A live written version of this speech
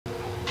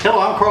Hello,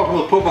 I'm Carlton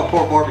with Pull My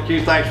Pork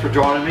Barbecue. Thanks for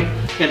joining me.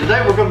 And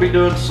today we're going to be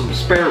doing some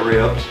spare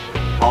ribs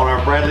on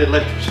our Bradley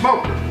electric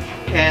smoker.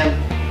 And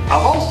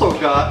I've also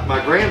got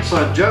my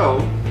grandson Joe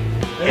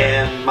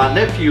and my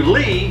nephew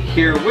Lee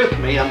here with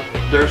me, and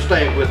they're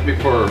staying with me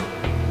for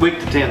a week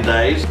to 10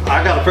 days.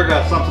 I got to figure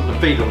out something to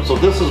feed them, so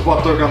this is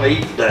what they're going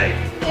to eat today.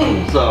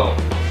 So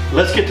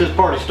let's get this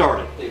party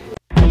started.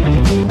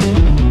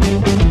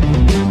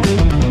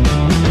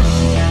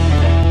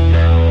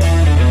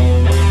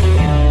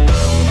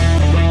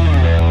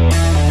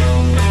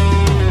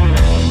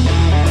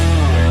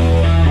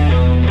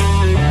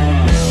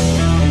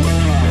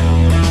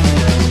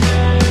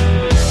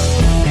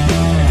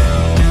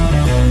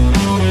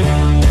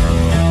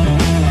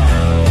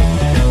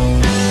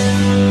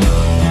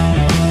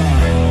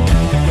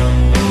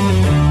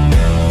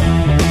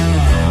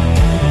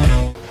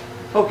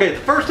 Okay,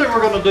 the first thing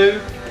we're going to do,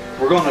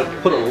 we're going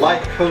to put a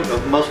light coat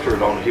of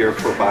mustard on here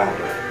for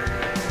binder.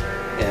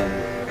 And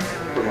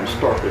we're going to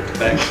start with the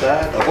back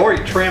side. I've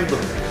already trimmed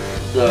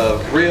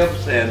the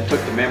ribs and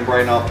took the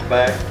membrane off the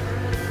back.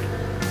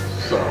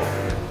 So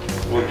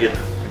we'll get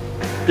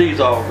these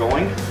all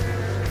going.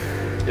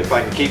 If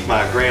I can keep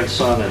my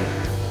grandson and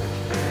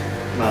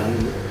my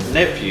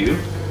nephew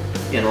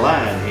in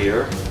line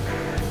here.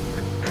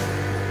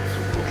 So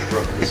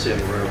we'll rub this in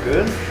real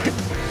good.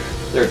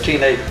 They're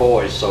teenage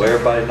boys, so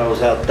everybody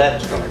knows how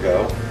that's going to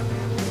go.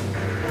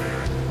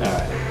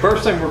 Alright,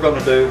 first thing we're going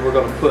to do, we're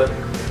going to put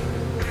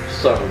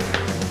some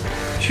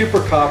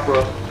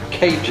Chupacabra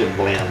Cajun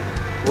blend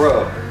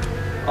rub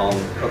on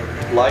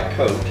a light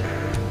coat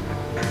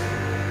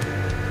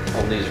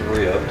on these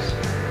ribs.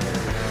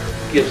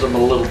 Gives them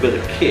a little bit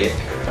of kick.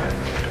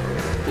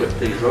 Flip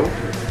these over.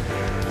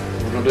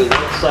 We're going to do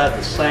that side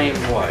the same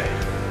way,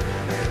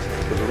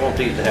 because we want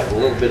these to have a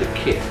little bit of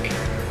kick.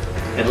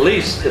 And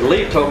Lee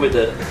told me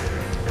that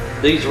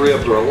these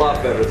ribs are a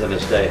lot better than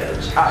his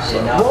dad's.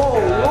 So.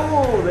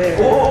 Whoa there.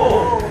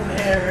 Whoa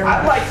there.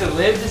 I'd like to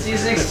live to see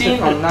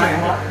 16 on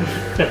 9 months.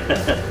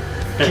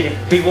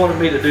 He wanted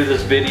me to do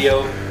this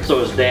video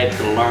so his dad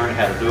could learn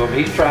how to do them.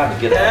 He's trying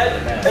to get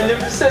Dad, I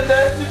never said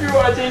that. If you're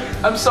watching,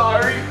 I'm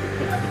sorry.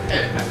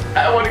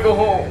 I want to go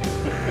home.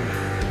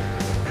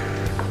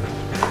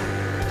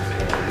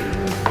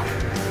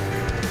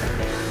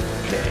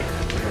 Okay,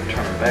 I'm going to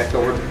turn them back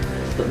over.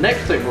 The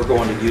next thing we're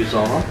going to use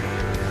on them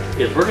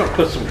is we're going to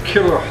put some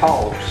Killer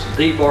Hogs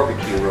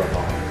BBQ Rub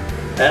on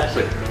them. That's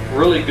a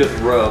really good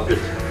rub.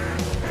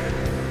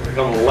 We're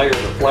going to layer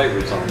the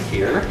flavors on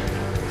here.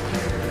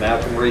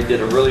 Malcolm Reed did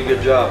a really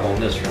good job on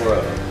this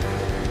rub.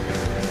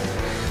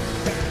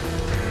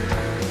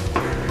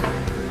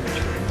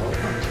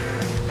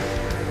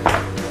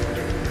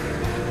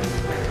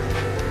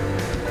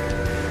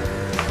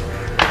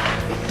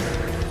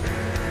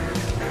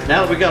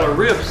 Now that we got our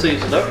ribs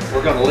seasoned up,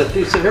 we're going to let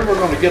these sit here. We're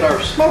going to get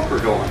our smoker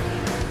going.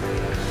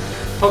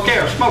 Okay,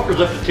 our smoker's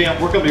up to temp.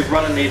 We're going to be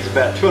running these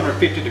about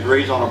 250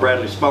 degrees on a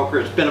Bradley smoker.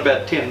 It's been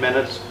about 10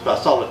 minutes.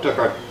 That's all it took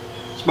our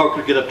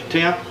smoker to get up to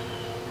temp.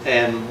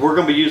 And we're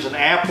going to be using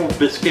apple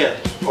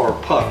biscuits or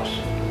pucks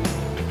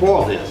to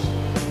boil this.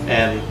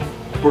 And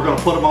we're going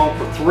to put them on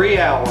for 3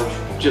 hours.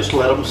 Just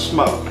let them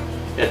smoke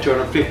at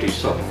 250.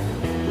 So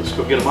let's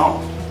go get them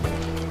on.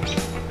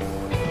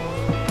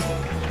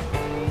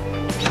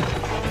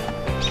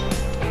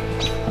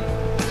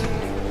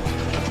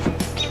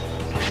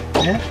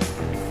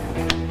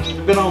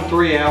 It's been on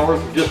 3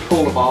 hours. We just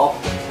pulled them off.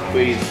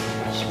 We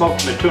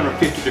smoked them at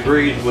 250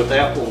 degrees with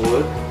apple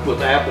wood,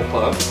 with apple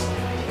puck.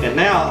 And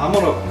now I'm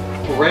going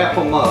to wrap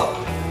them up.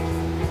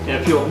 And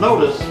if you'll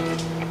notice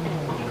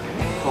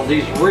on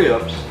these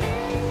ribs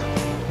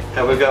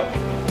how we've got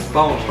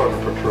bones starting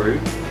to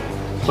protrude.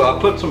 So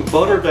I put some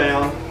butter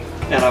down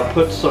and I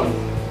put some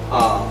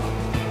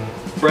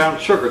brown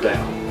sugar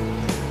down.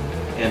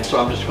 And so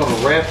I'm just going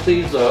to wrap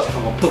these up.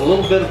 I'm going to put a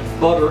little bit of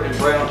butter and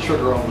brown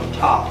sugar on the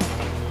top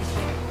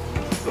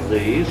of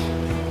these.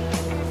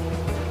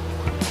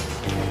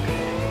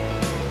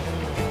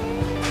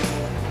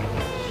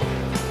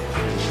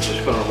 I'm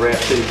just going to wrap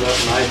these up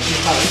nice and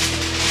tight.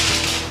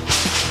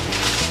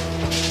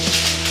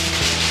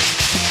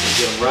 And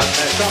get them right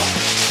back on.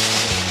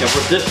 And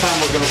for this time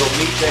we're going to go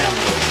meat down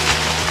with it.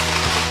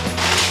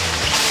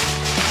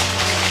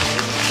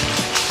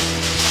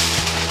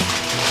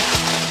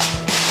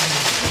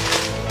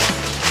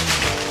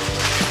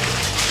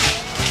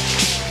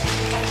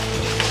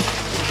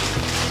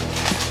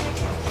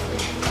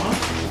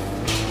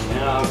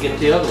 I'll get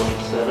the other one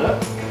set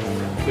up.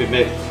 We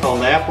mixed on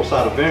the apple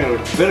cider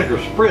vinegar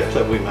spritz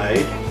that we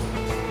made.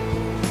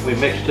 We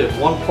mixed it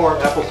 1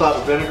 part apple cider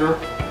vinegar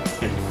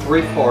and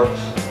 3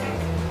 parts,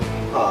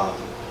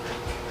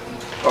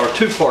 or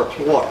 2 parts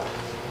water.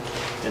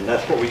 And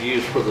that's what we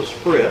use for the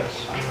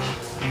spritz.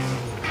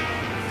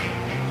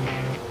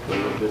 Put a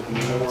little bit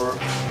more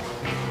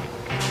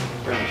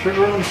brown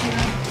sugar on here.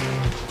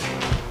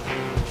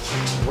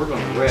 We're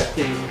going to wrap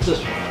these this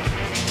way.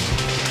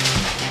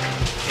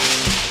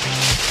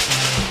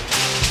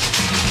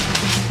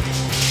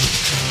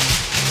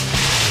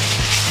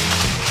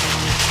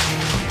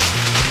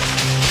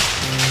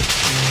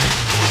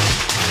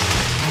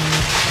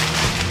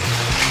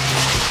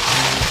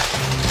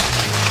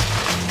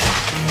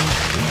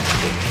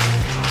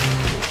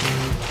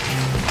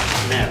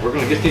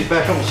 get these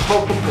back on the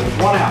smoker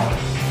for 1 hour.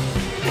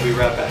 We'll be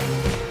right back.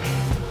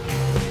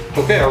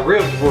 Okay, our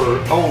ribs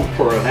were on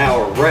for an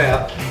hour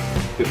wrapped.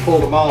 We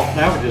pulled them off.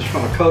 Now we're just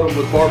going to coat them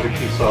with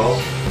barbecue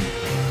sauce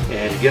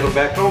and get them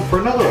back on for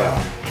another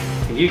hour.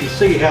 And you can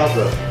see how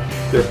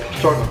they're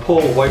starting to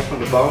pull away from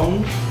the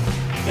bones,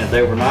 and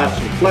they were nice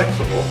and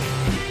flexible.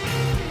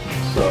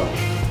 So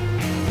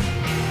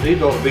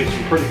these ought to be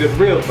some pretty good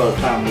ribs by the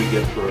time we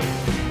get through.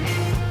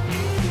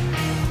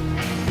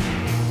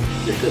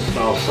 Get this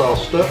all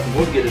sauced up and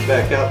we'll get it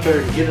back out there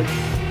and get it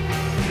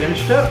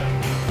finished up.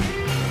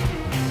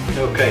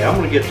 Okay, I'm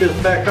going to get this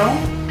back on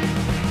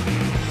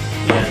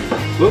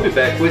and we'll be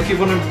back with you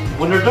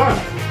when they're done.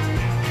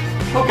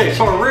 Okay,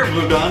 so our ribs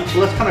are done, so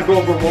let's kind of go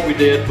over what we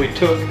did. We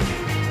took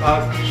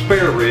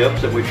spare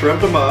ribs and we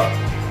trimmed them up.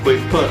 We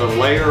put a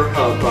layer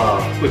of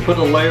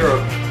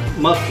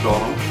mustard on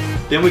them.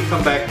 Then we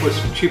come back with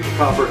some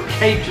Chupacabra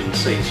Cajun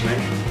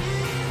seasoning.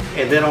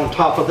 And then on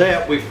top of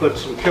that, we put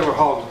some Killer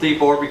Hogs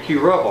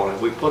BBQ Rub on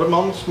it. We put them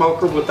on the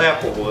smoker with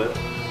applewood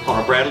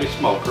on a Bradley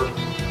smoker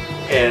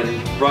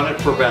and run it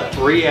for about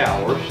 3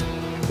 hours.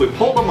 We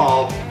pulled them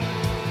off.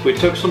 We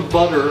took some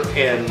butter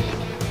and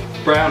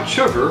brown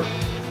sugar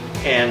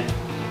and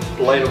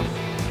laid them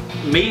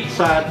meat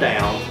side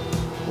down,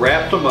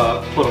 wrapped them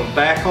up, put them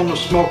back on the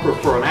smoker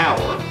for an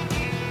hour,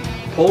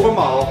 pulled them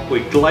off.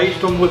 We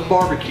glazed them with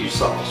barbecue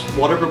sauce,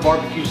 whatever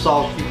barbecue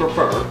sauce you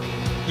prefer.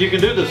 You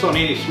can do this on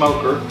any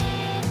smoker.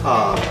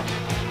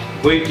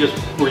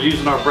 We're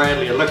using our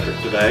Bradley electric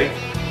today.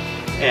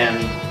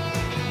 And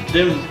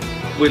then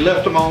we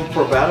left them on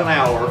for about an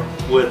hour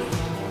with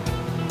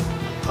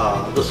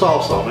the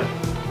sauce on it,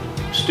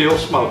 still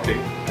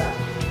smoking.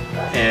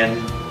 And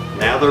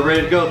now they're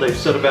ready to go. They've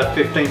set about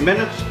 15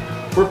 minutes.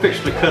 We're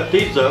fixing to cut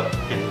these up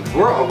and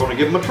we're all going to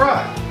give them a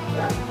try.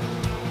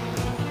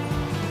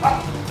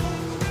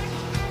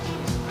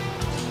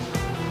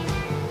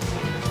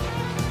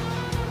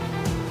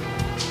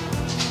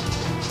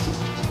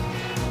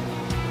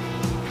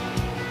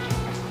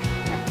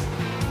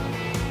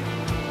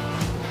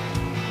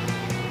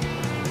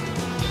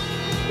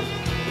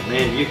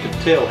 Man, you can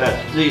tell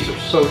how these are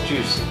so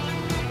juicy.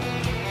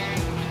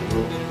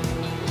 We'll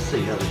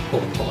see how they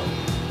pull apart.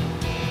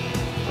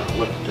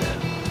 Look at that.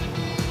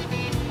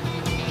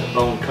 That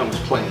bone comes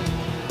clean.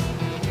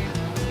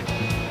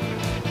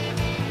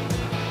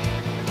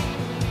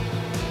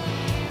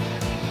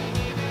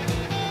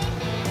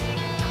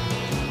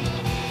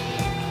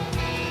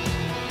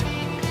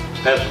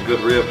 That's some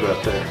good ribs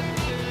right there.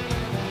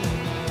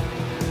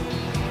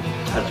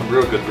 That's some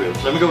real good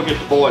ribs. Let me go get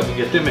the boys and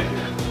get them in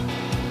here.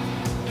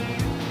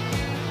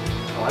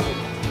 I like it.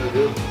 They're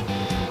good.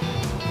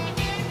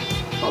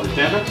 Oh, they're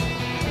tender?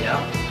 Yeah,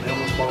 they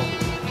almost fall.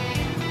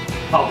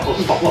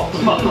 Almost fall off the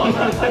bone.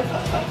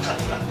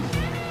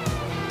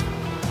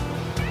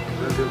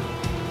 They're good.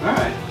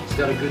 Alright. It's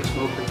got a good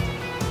smoker.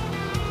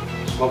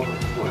 Smoker?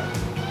 What?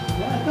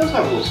 Yeah, it does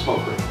have a little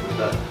smoker. It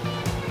does.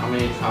 I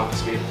mean, it's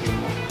confiscated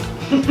people.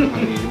 I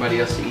mean, anybody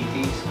else to eat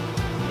these?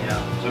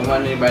 Yeah. So I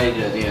want anybody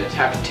to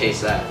have to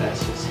taste that.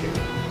 That's just here.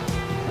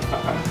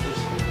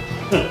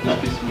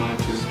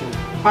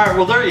 Alright,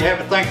 well there you have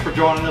it. Thanks for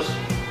joining us.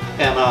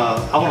 And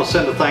I want to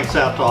send a thanks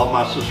out to all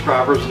my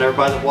subscribers and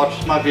everybody that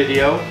watches my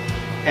video.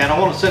 And I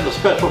want to send a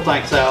special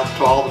thanks out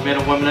to all the men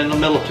and women in the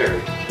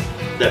military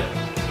that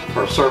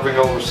are serving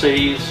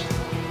overseas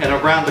and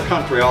around the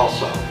country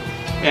also.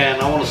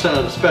 And I want to send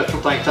a special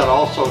thanks out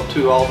also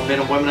to all the men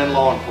and women in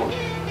law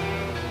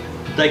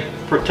enforcement. They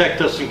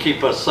protect us and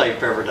keep us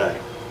safe every day.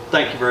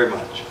 Thank you very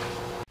much.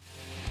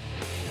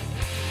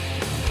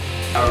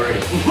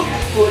 Alright.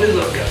 What is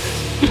up, guys?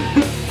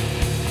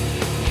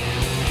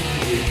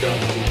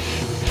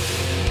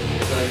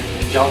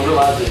 Did y'all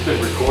realize it's been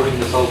recording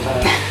this whole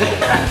time?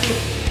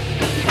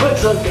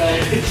 What's up,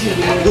 guys?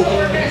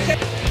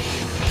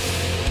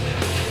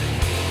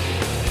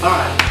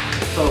 Alright,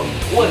 so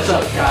what's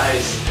up,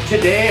 guys?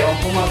 Today on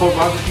Home Outdoor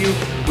Barbecue,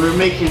 we're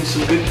making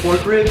some good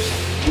pork ribs.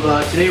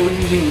 Today we're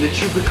using the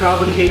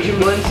Chupacabra Cajun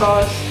blend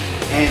sauce,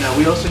 and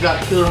we also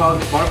got Killer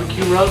Hogs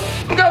BBQ Rub.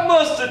 We got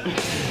mustard!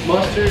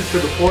 Mustard for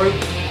the pork,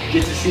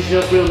 gets it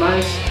seasoned up real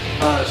nice.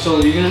 So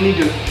you're gonna need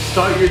to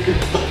start your...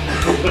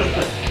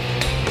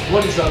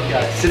 What is up,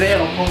 guys? Today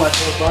on Home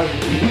Outdoor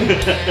Barbecue.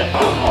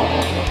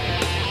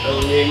 Oh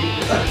yeah, you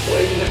just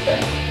waving it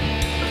back.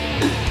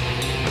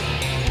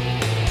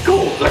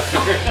 cool.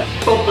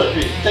 Both of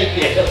you, take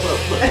the ass up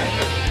there.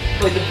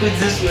 Wait, the food's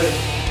this way.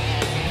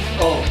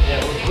 Oh, yeah,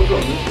 we're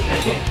going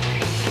this way.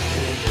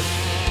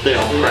 They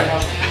all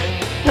crash.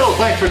 Hello,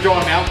 thanks for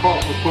joining me. I'm Carl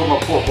with Puma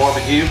Pork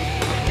Barbecue.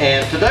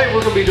 And today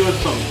we're going to be doing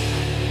some...